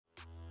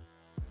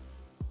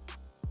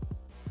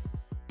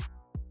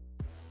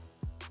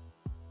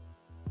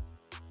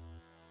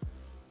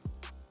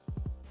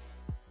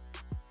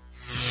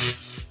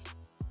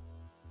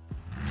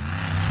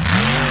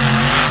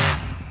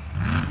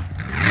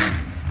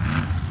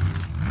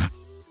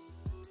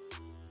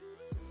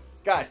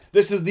Guys,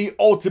 this is the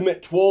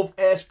ultimate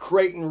 12S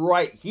KRATON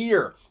right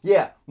here.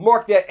 Yeah,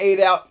 mark that 8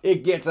 out.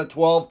 It gets a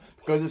 12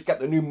 because it's got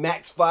the new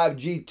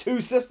Max5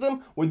 G2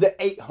 system with the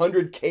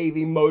 800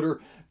 kV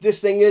motor.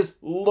 This thing is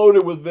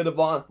loaded with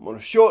Vidavon. I'm going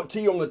to show it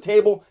to you on the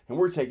table, and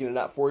we're taking it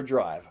out for a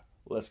drive.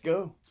 Let's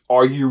go.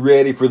 Are you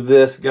ready for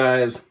this,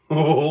 guys?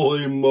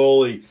 Holy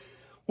moly.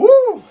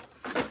 Woo!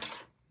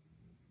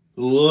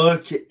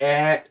 Look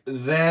at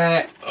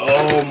that.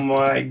 Oh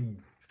my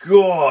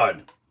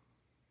God.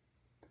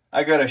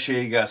 I gotta show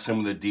you guys some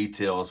of the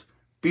details.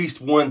 Beast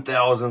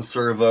 1000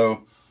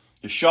 servo.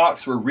 The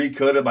shocks were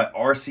recoated by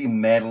RC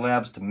Mad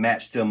Labs to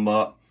match them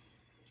up.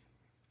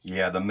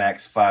 Yeah, the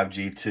Max5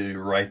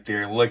 G2 right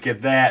there. Look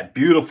at that.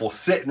 Beautiful.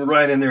 Sitting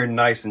right in there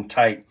nice and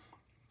tight.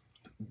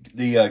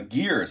 The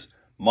gears,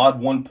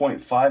 Mod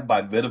 1.5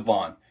 by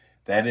Vidavon.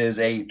 That is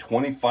a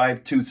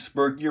 25-tooth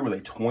spur gear with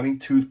a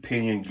 20-tooth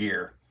pinion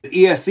gear. The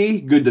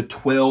ESC, good to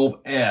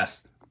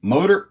 12S.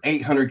 Motor,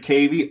 800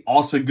 kV,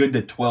 also good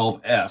to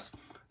 12S.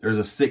 There's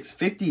a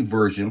 650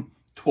 version,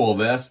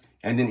 12S,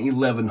 and an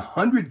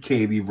 1100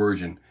 kV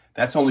version.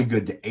 That's only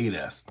good to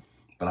 8S,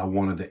 but I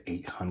wanted the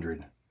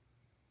 800.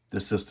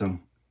 This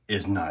system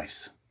is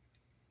nice.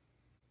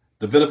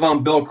 The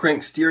Vidavon bell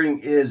crank steering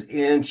is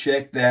in.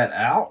 Check that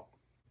out.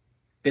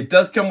 It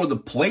does come with a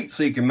plate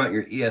so you can mount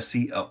your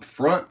ESC up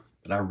front,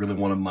 but I really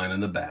wanted mine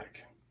in the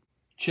back.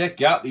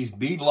 Check out these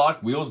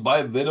beadlock wheels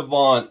by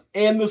Vidavon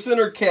and the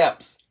center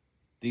caps.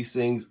 These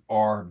things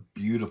are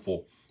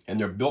beautiful, and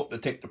they're built to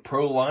take the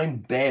Pro Line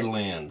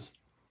Badlands.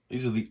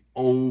 These are the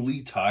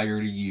only tire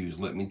to use,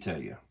 let me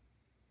tell you.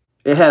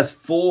 It has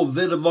full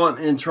Vidavon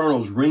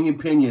internals, ring and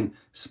pinion,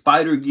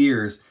 spider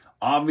gears.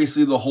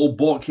 Obviously, the whole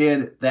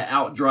bulkhead that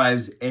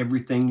outdrives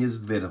everything is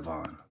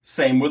Vidavon.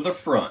 Same with the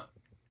front.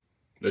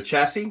 The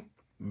chassis,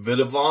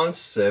 Vidavon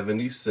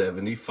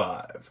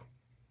 7075.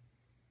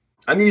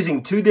 I'm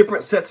using two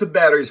different sets of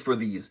batteries for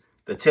these.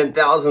 The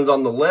 10,000s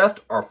on the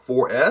left are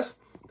 4S.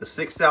 The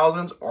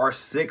 6,000s are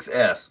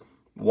 6S.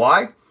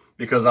 Why?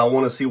 Because I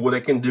want to see what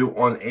it can do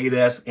on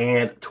 8S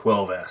and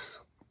 12S.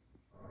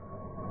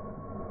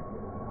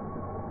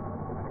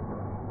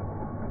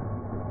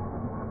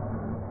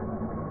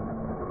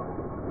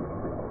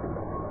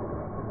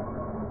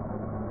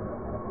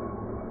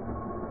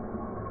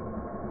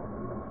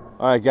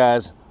 All right,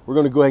 guys, we're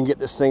going to go ahead and get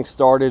this thing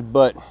started,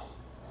 but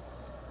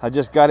I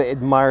just got to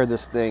admire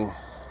this thing,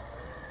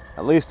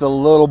 at least a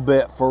little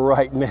bit for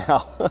right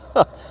now.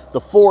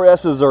 The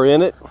 4S's are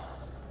in it,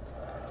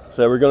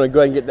 so we're going to go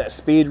ahead and get that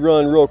speed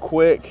run real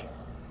quick.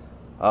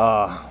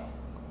 Let's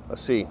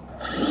see.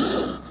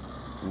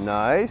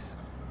 Nice.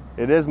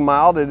 It is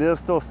mild. It is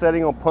still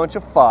setting on punch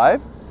of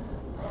 5.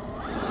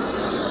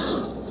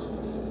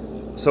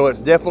 So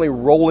it's definitely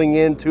rolling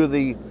into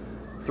the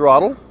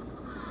throttle.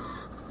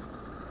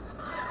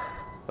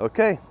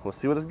 Okay, let's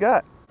see what it's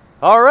got.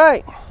 All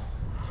right.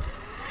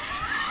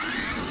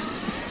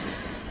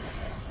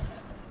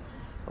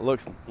 It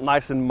looks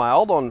nice and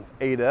mild on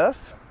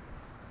 8S.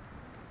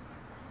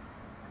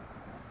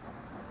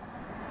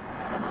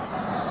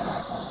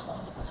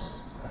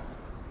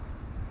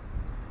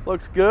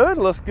 Looks good,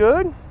 looks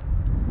good.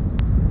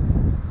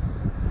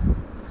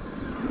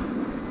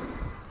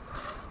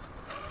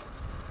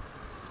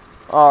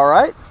 All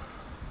right,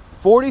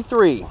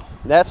 43.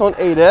 That's on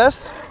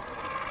 8S.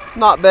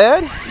 Not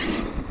bad.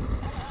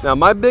 Now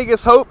my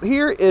biggest hope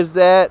here is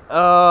that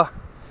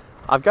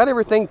I've got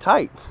everything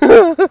tight.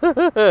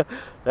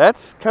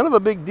 That's kind of a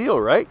big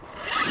deal, right?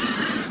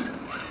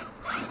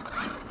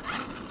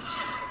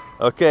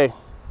 Okay,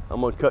 I'm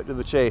gonna cut to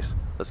the chase.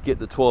 Let's get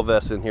the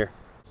 12S in here.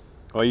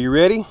 Are you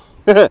ready?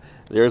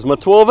 There's my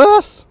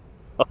 12S.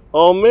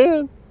 Oh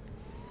man.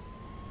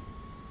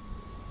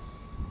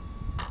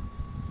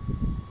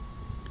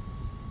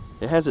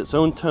 It has its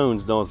own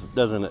tones,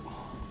 doesn't it?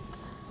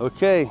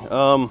 Okay,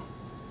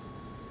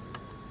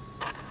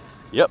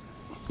 yep.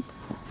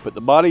 Put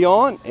the body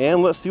on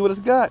and let's see what it's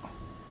got.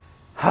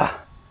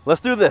 Let's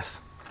do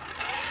this.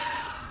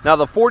 Now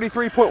the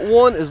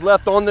 43.1 is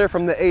left on there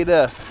from the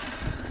 8S.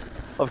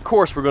 Of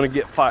course we're gonna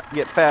get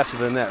faster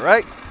than that,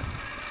 right?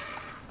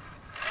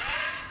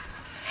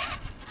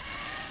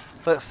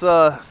 Let's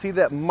see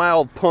that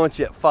mild punch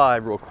at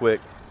 5 real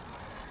quick.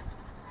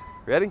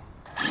 Ready?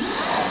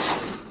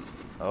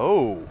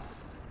 Oh.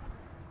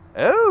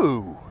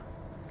 Oh.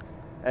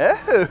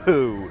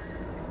 Oh.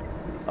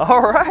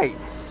 All right.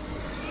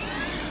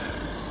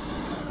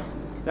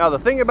 Now the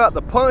thing about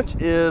the punch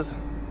is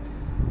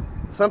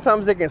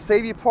sometimes it can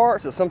save you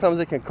parts or sometimes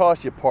it can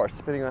cost you parts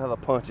depending on how the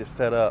punch is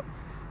set up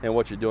and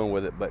what you're doing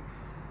with it. But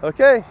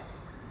okay.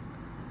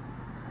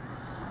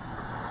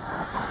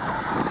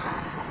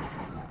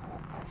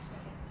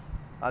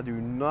 I do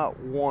not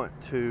want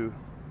to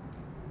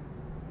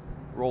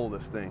roll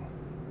this thing.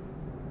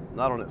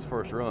 Not on its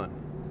first run.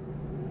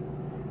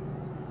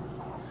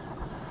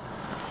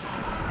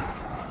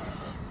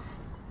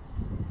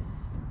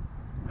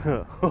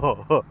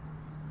 Oh,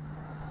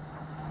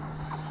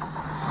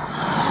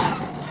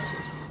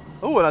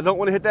 and I don't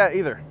want to hit that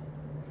either.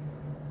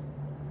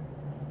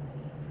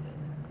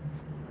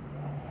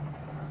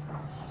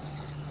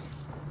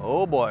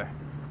 Oh boy.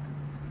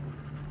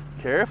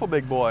 Careful,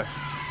 big boy.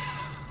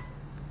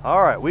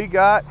 All right, we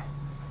got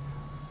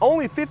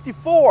only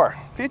 54,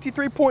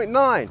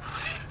 53.9.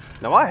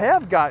 Now I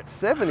have got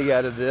 70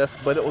 out of this,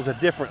 but it was a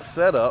different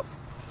setup.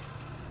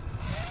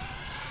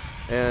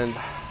 And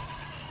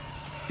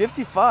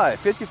 55,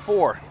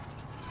 54.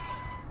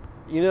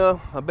 You know,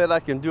 I bet I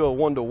can do a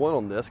 1-to-1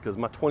 on this because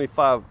my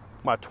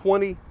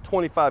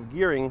 20-25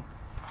 gearing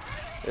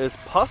is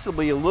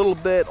possibly a little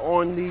bit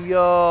on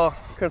the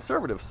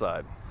conservative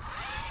side.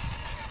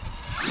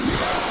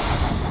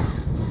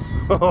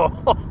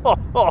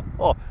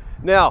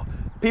 Now,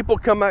 people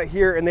come out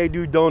here and they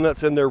do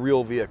donuts in their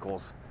real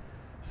vehicles.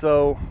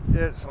 So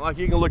it's like,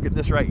 you can look at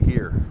this right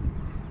here.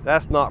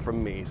 That's not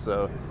from me.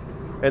 So,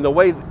 and the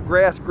way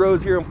grass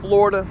grows here in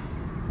Florida,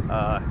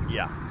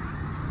 yeah,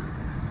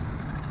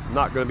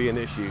 not going to be an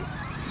issue.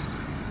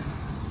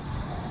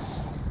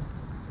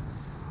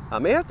 I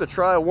may have to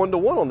try a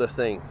 1-to-1 on this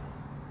thing.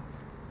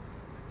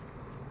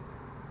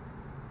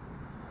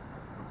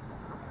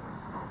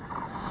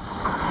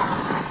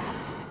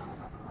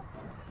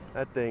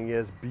 That thing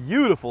is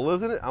beautiful,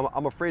 isn't it?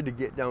 I'm afraid to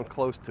get down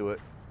close to it.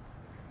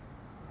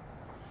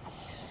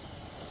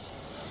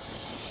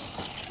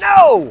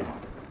 No!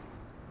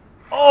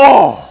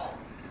 Oh!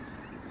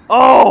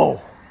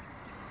 Oh!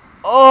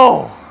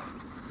 Oh!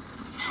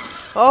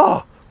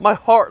 Oh! My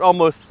heart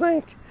almost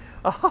sank.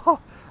 Oh,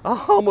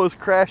 I almost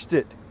crashed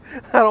it.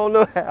 I don't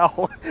know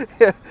how.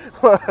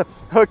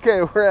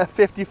 Okay, we're at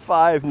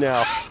 55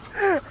 now.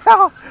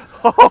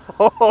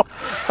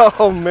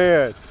 Oh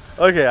man.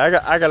 Okay,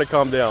 I gotta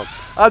calm down.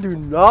 I do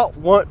not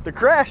want to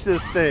crash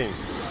this thing.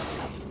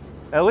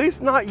 At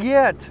least not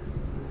yet.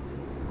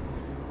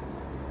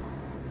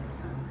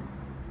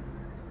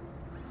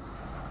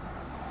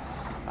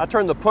 I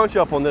turned the punch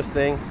up on this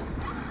thing.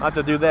 I have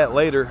to do that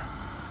later,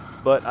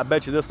 but I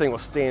bet you this thing will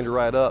stand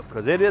right up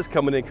because it is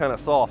coming in kind of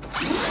soft.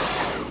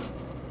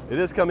 It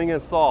is coming in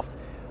soft.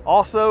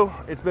 Also,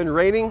 it's been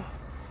raining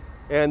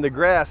and the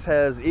grass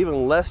has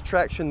even less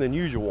traction than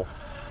usual.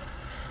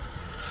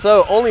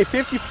 So only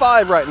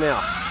 55 right now,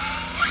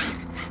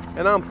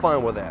 and I'm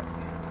fine with that.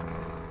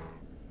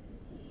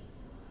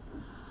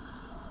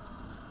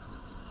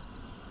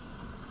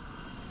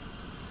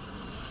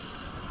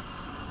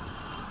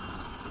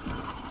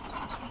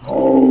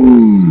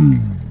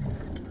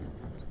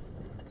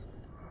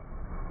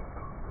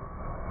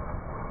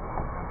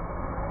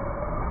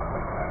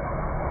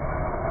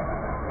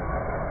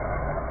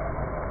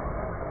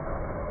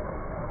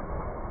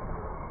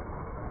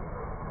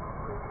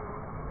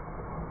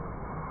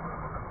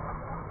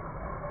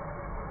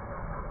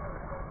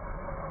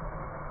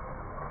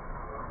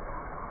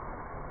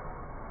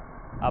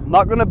 I'm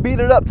not going to beat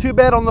it up too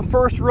bad on the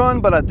first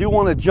run, but I do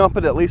want to jump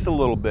it at least a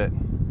little bit.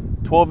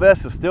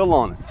 12S is still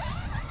on it.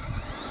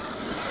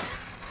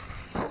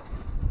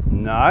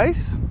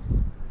 Nice.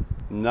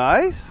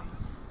 Nice.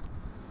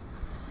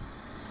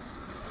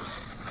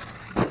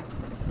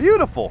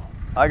 Beautiful.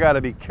 I got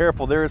to be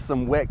careful. There is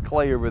some wet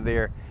clay over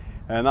there,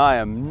 and I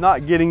am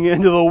not getting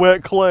into the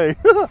wet clay.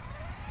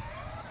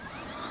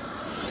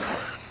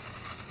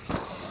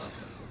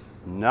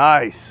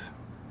 Nice.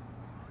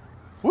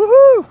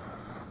 Woohoo!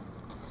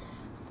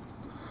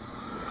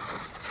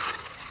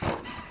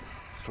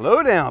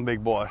 Slow down,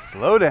 big boy,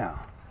 slow down.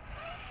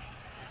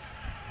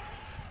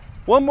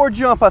 One more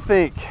jump, I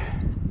think.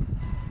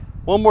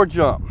 One more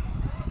jump.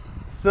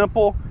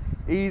 Simple,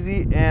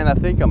 easy, and I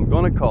think I'm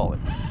gonna call it.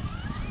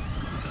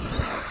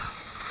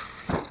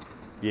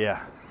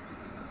 Yeah,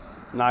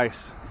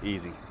 nice,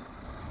 easy.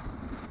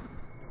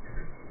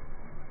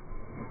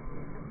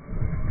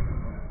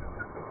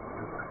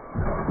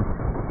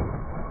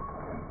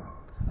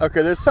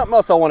 Okay, there's something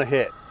else I want to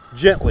hit,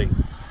 gently.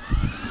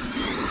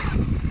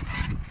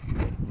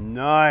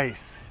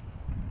 Nice.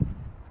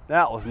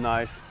 That was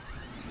nice.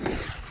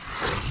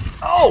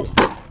 Oh!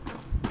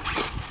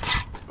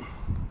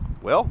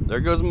 Well, there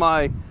goes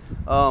my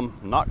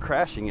not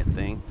crashing it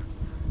thing.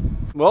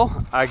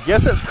 Well, I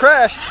guess it's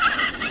crashed.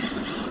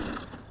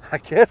 I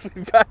guess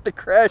we've got the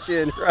crash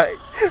in, right?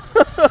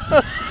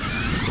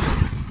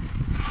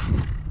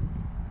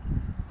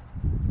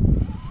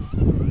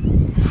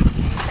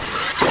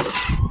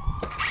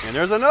 And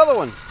there's another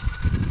one.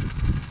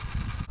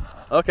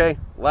 Okay,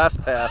 last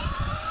pass.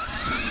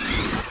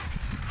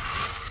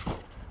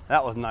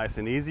 That was nice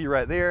and easy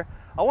right there.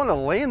 I want to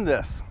land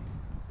this.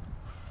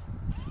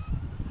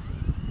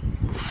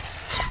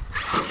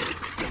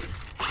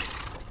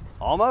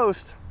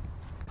 Almost.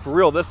 For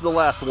real, this is the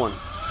last one.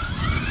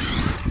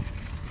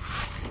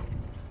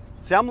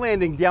 See, I'm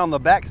landing down the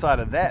backside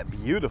of that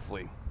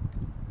beautifully.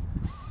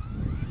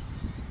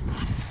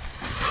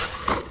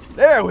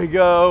 There we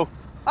go.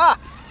 Ah!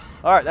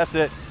 All right, that's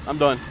it. I'm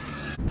done.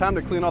 Time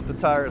to clean off the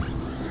tires.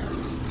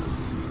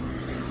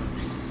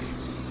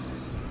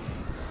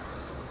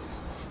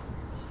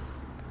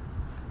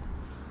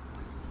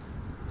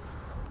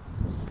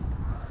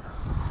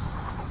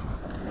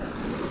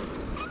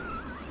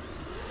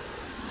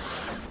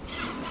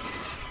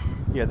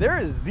 Yeah, there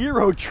is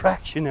zero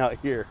traction out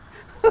here.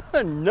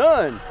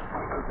 None.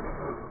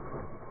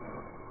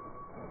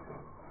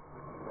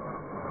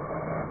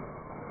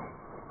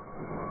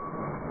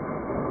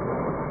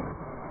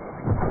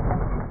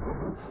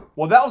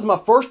 Well, that was my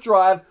first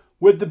drive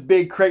with the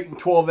big KRATON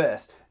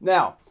 12S.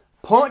 Now,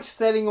 punch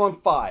setting on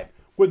 5.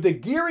 With the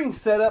gearing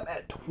setup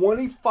at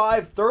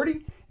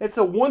 25-30, it's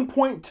a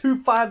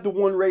 1.25 to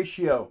 1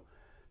 ratio.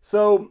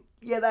 So,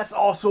 yeah, that's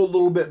also a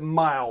little bit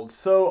mild.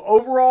 So,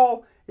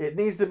 overall, it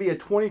needs to be a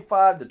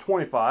 25 to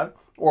 25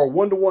 or a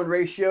 1 to 1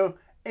 ratio,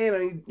 and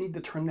I need to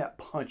turn that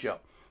punch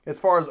up. As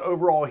far as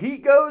overall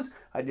heat goes,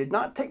 I did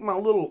not take my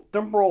little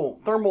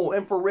thermal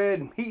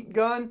infrared heat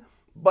gun,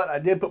 but I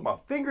did put my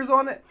fingers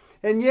on it.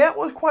 And yeah, it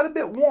was quite a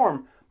bit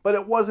warm, but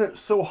it wasn't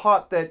so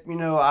hot that, you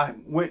know, I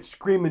went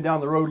screaming down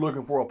the road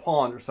looking for a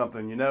pond or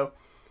something, you know.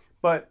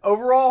 But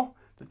overall,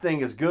 the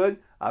thing is good.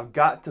 I've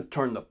got to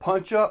turn the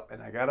punch up,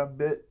 and I got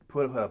to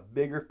put a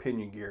bigger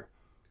pinion gear.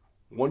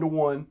 1 to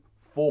 1,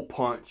 full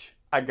punch.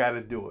 I got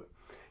to do it.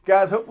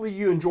 Guys, hopefully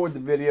you enjoyed the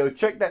video.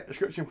 Check that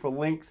description for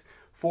links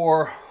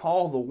for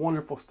all the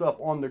wonderful stuff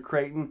on the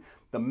KRATON,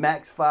 the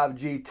Max5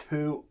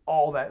 G2,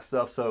 all that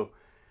stuff. So,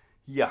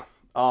 yeah,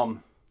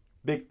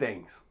 big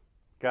things.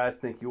 Guys,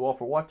 thank you all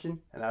for watching,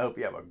 and I hope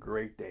you have a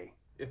great day.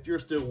 If you're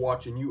still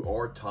watching, you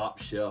are top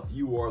shelf.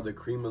 You are the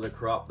cream of the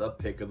crop, the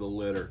pick of the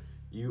litter.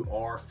 You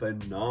are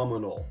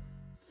phenomenal.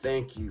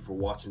 Thank you for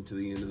watching to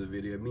the end of the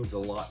video. It means a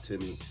lot to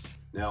me.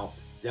 Now,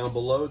 down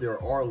below,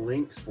 there are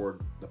links for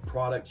the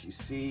products you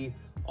see,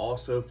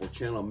 also for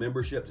channel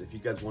memberships. If you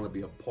guys want to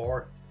be a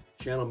part,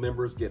 channel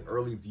members get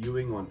early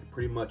viewing on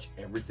pretty much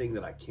everything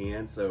that I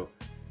can. So,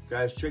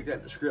 guys, check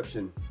that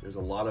description. There's a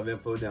lot of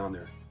info down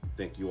there.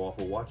 Thank you all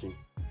for watching.